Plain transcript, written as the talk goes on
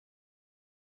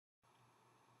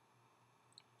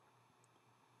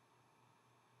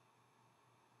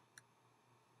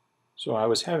So I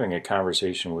was having a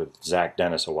conversation with Zach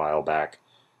Dennis a while back,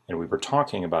 and we were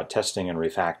talking about testing and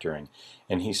refactoring,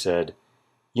 and he said,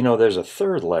 there's a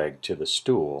third leg to the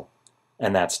stool,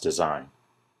 and that's design.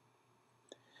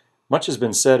 Much has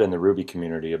been said in the Ruby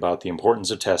community about the importance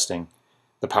of testing,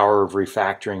 the power of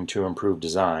refactoring to improve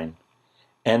design,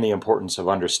 and the importance of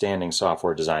understanding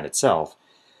software design itself.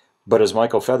 But as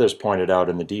Michael Feathers pointed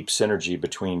out in the deep synergy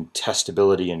between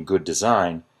testability and good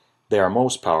design, they are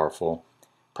most powerful,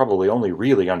 probably only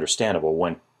really understandable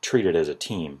when treated as a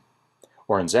team,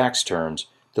 or in Zach's terms,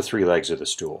 the three legs of the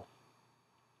stool.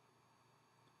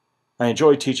 I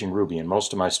enjoy teaching Ruby, and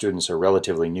most of my students are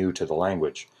relatively new to the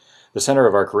language. The center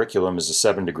of our curriculum is the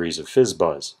 7 degrees of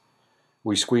FizzBuzz.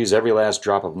 We squeeze every last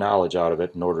drop of knowledge out of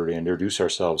it in order to introduce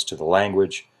ourselves to the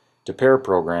language, to pair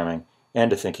programming, and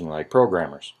to thinking like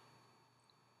programmers.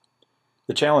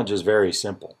 The challenge is very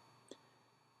simple.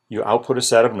 You output a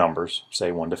set of numbers,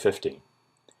 say 1 to 50.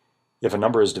 If a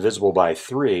number is divisible by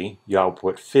 3, you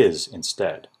output fizz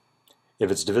instead.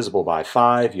 If it's divisible by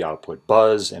 5, you output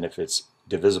buzz, and if it's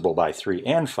divisible by 3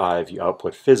 and 5, you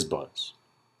output fizzbuzz.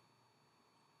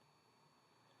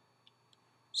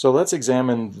 So let's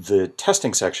examine the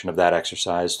testing section of that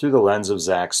exercise through the lens of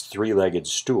Zach's three-legged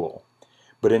stool.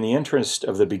 But in the interest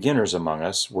of the beginners among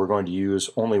us, we're going to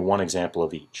use only one example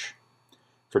of each.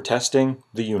 For testing,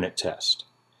 the unit test.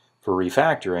 For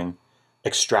refactoring,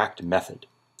 extract method.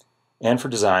 And for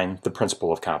design, the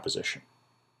principle of composition.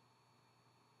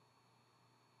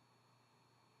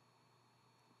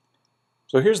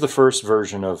 So here's the first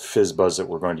version of FizzBuzz that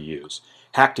we're going to use,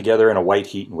 hacked together in a white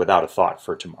heat and without a thought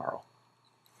for tomorrow.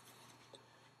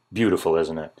 Beautiful,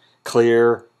 isn't it?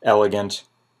 Clear, elegant,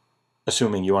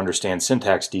 assuming you understand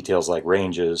syntax details like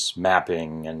ranges,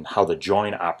 mapping, and how the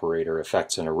join operator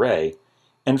affects an array,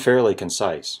 and fairly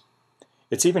concise.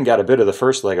 It's even got a bit of the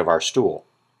first leg of our stool,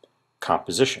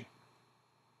 composition.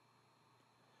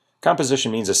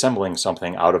 Composition means assembling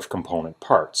something out of component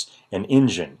parts. An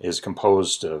engine is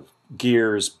composed of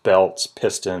gears, belts,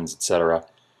 pistons, etc.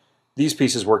 These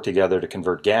pieces work together to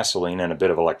convert gasoline and a bit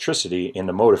of electricity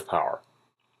into motive power.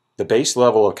 The base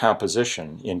level of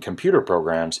composition in computer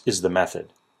programs is the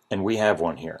method, and we have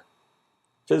one here,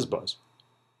 FizzBuzz.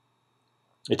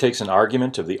 It takes an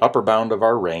argument of the upper bound of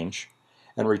our range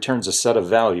and returns a set of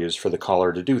values for the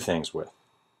caller to do things with.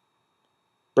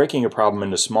 Breaking a problem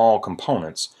into small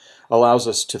components allows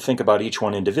us to think about each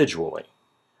one individually,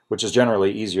 which is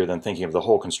generally easier than thinking of the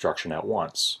whole construction at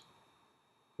once.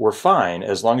 We're fine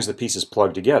as long as the pieces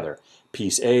plug together.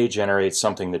 Piece A generates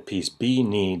something that piece B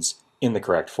needs in the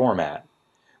correct format,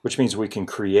 which means we can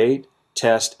create,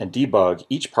 test, and debug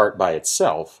each part by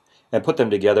itself and put them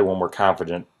together when we're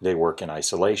confident they work in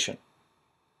isolation.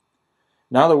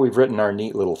 Now that we've written our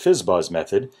neat little FizzBuzz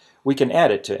method, we can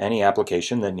add it to any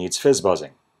application that needs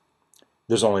fizzbuzzing.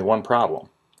 There's only one problem.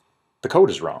 The code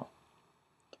is wrong.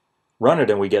 Run it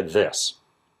and we get this.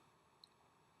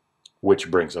 Which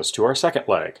brings us to our second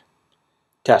leg,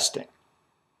 testing.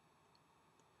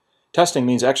 Testing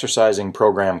means exercising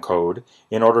program code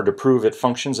in order to prove it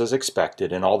functions as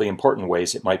expected in all the important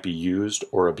ways it might be used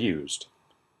or abused.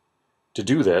 To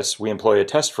do this, we employ a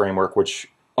test framework which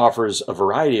offers a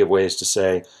variety of ways to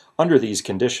say, under these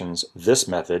conditions, this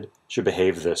method should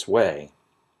behave this way.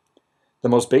 The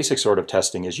most basic sort of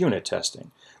testing is unit testing,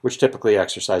 which typically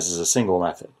exercises a single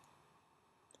method.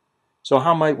 So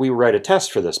how might we write a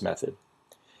test for this method?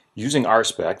 Using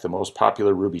RSpec, the most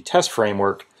popular Ruby test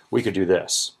framework, we could do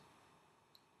this.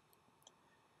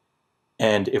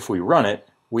 And if we run it,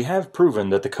 we have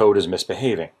proven that the code is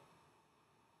misbehaving.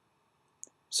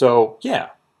 So yeah,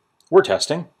 we're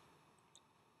testing.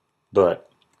 But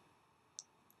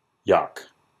yuck.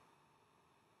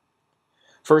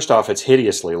 First off, it's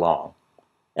hideously long,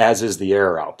 as is the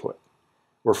error output.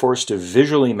 We're forced to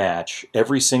visually match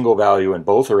every single value in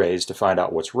both arrays to find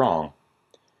out what's wrong.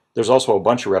 There's also a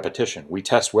bunch of repetition. We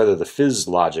test whether the fizz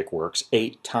logic works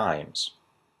 8 times.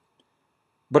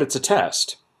 But it's a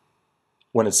test.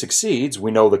 When it succeeds,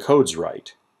 we know the code's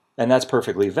right. And that's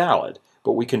perfectly valid,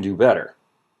 but we can do better.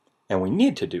 And we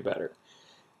need to do better.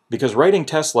 Because writing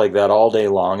tests like that all day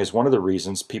long is one of the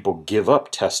reasons people give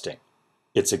up testing.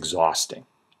 It's exhausting.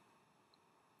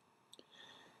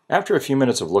 After a few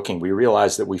minutes of looking, we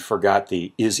realized that we forgot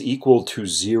the is equal to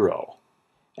 0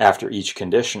 after each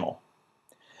conditional.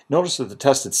 Notice that the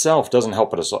test itself doesn't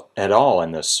help us at all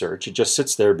in this search. It just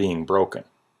sits there being broken.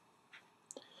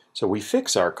 So we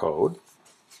fix our code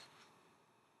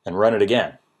and run it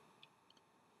again.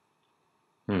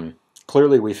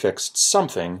 Clearly we fixed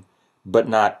something, but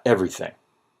not everything.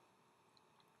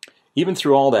 Even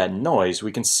through all that noise,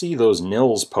 we can see those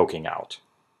nils poking out.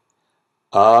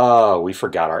 Ah, we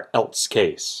forgot our else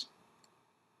case.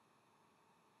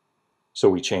 So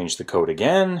we change the code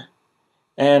again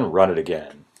and run it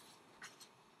again.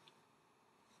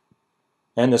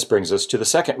 And this brings us to the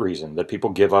second reason that people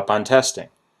give up on testing.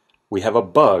 We have a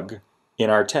bug in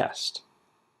our test.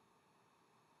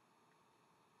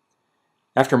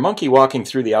 After monkey walking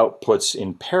through the outputs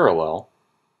in parallel,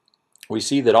 we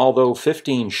see that although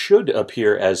 15 should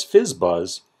appear as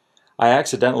fizzbuzz, I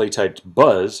accidentally typed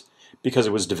buzz because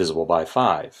it was divisible by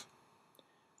 5.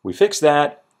 We fix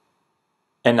that,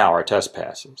 and now our test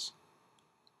passes.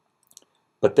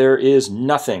 But there is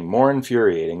nothing more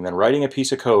infuriating than writing a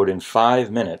piece of code in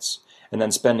 5 minutes and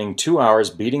then spending 2 hours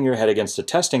beating your head against a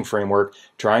testing framework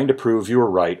trying to prove you were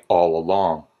right all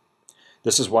along.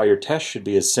 This is why your test should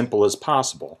be as simple as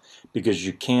possible, because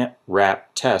you can't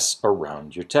wrap tests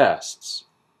around your tests.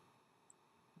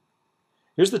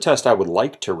 Here's the test I would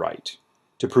like to write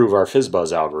to prove our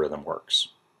fizzbuzz algorithm works.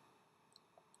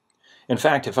 In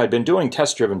fact, if I'd been doing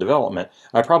test-driven development,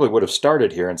 I probably would have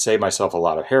started here and saved myself a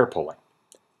lot of hair pulling.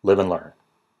 Live and learn.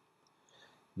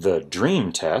 The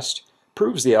dream test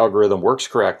proves the algorithm works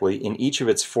correctly in each of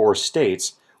its 4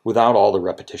 states without all the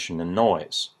repetition and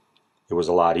noise. It was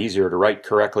a lot easier to write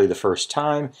correctly the first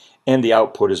time, and the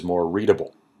output is more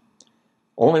readable.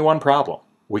 Only one problem.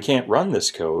 We can't run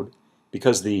this code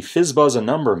because the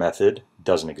fizzbuzz-a-number method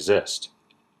doesn't exist.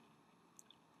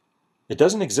 It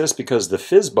doesn't exist because the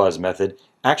fizzbuzz method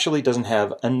actually doesn't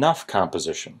have enough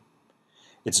composition.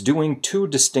 It's doing 2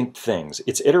 distinct things.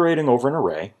 It's iterating over an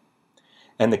array,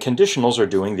 and the conditionals are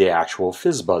doing the actual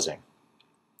fizzbuzzing.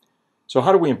 So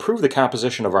how do we improve the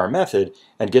composition of our method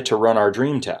and get to run our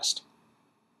dream test?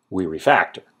 We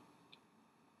refactor.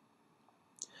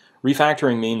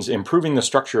 Refactoring means improving the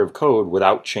structure of code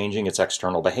without changing its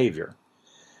external behavior.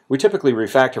 We typically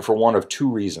refactor for one of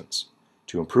 2 reasons: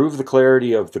 to improve the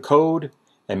clarity of the code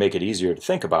and make it easier to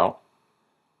think about,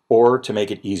 or to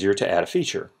make it easier to add a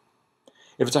feature.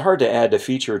 If it's hard to add a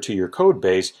feature to your code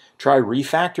base, try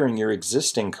refactoring your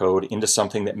existing code into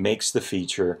something that makes the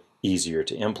feature easier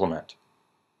to implement.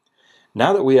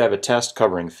 Now that we have a test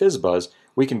covering fizzbuzz,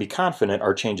 we can be confident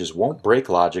our changes won't break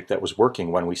logic that was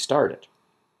working when we started.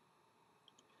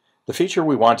 The feature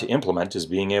we want to implement is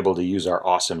being able to use our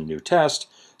awesome new test,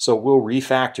 so we'll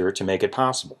refactor to make it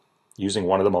possible, using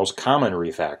one of the most common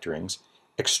refactorings,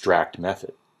 extract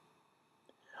method.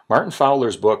 Martin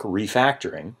Fowler's book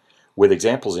Refactoring, with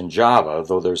examples in Java,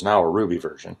 though there's now a Ruby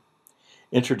version,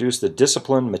 introduced the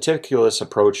disciplined, meticulous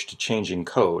approach to changing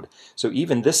code, so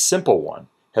even this simple one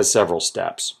has several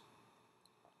steps.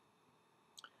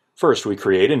 First, we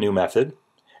create a new method,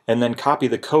 and then copy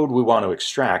the code we want to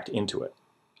extract into it.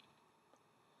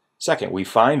 Second, we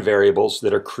find variables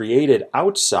that are created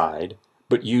outside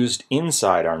but used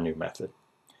inside our new method,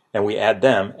 and we add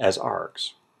them as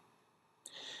args.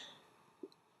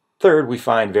 Third, we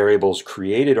find variables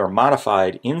created or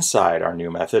modified inside our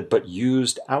new method but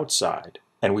used outside,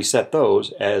 and we set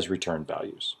those as return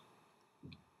values.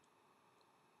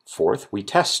 Fourth, we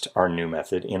test our new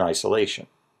method in isolation.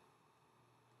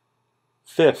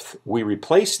 Fifth, we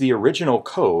replace the original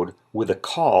code with a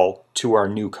call to our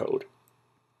new code.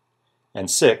 And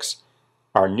sixth,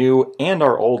 our new and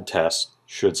our old tests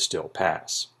should still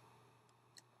pass.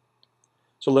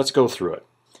 So let's go through it.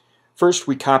 First,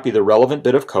 we copy the relevant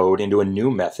bit of code into a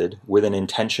new method with an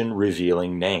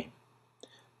intention-revealing name.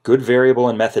 Good variable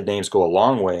and method names go a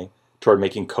long way toward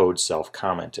making code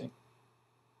self-commenting.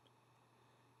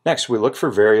 Next, we look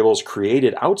for variables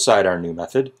created outside our new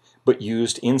method but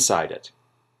used inside it.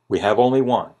 We have only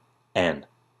one, n.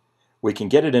 We can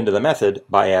get it into the method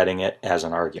by adding it as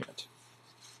an argument.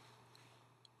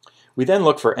 We then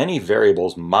look for any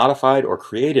variables modified or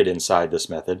created inside this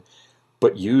method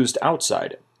but used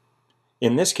outside it.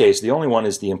 In this case, the only one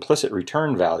is the implicit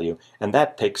return value, and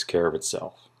that takes care of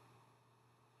itself.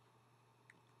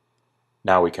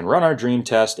 Now we can run our dream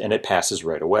test and it passes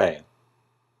right away.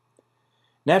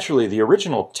 Naturally, the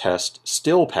original test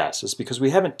still passes because we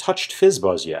haven't touched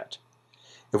fizzbuzz yet.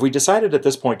 If we decided at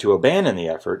this point to abandon the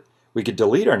effort, we could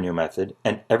delete our new method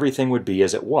and everything would be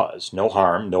as it was, no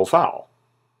harm, no foul.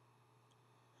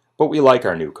 But we like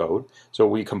our new code, so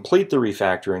we complete the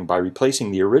refactoring by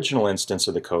replacing the original instance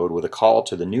of the code with a call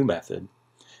to the new method,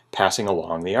 passing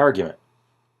along the argument.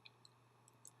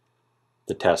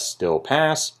 The tests still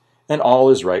pass, and all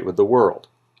is right with the world.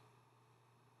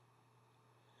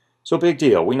 So big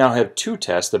deal, we now have 2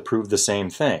 tests that prove the same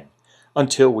thing,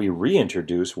 until we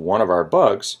reintroduce one of our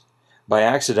bugs by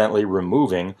accidentally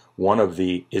removing one of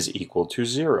the is equal to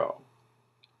 0.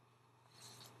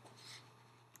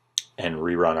 And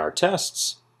rerun our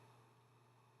tests.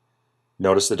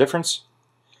 Notice the difference?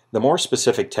 The more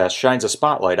specific test shines a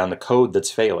spotlight on the code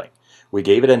that's failing. We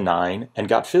gave it a 9 and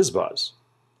got FizzBuzz,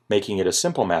 making it a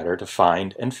simple matter to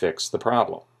find and fix the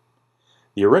problem.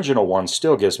 The original one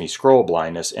still gives me scroll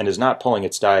blindness and is not pulling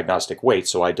its diagnostic weight,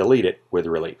 so I delete it with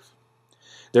relief.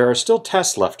 There are still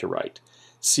tests left to write.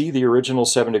 See the original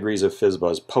 7 Degrees of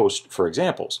FizzBuzz post for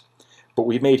examples, but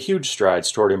we've made huge strides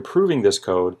toward improving this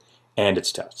code and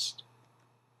its tests.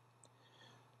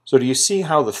 So do you see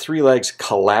how the 3 legs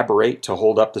collaborate to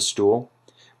hold up the stool?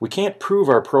 We can't prove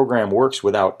our program works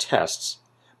without tests,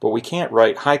 but we can't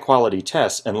write high-quality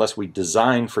tests unless we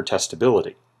design for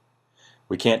testability.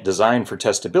 We can't design for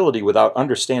testability without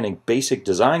understanding basic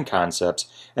design concepts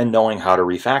and knowing how to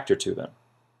refactor to them.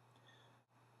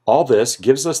 All this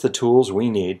gives us the tools we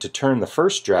need to turn the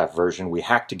first draft version we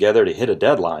hacked together to hit a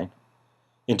deadline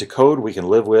into code we can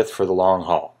live with for the long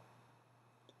haul.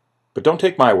 But don't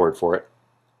take my word for it.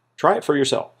 Try it for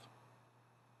yourself.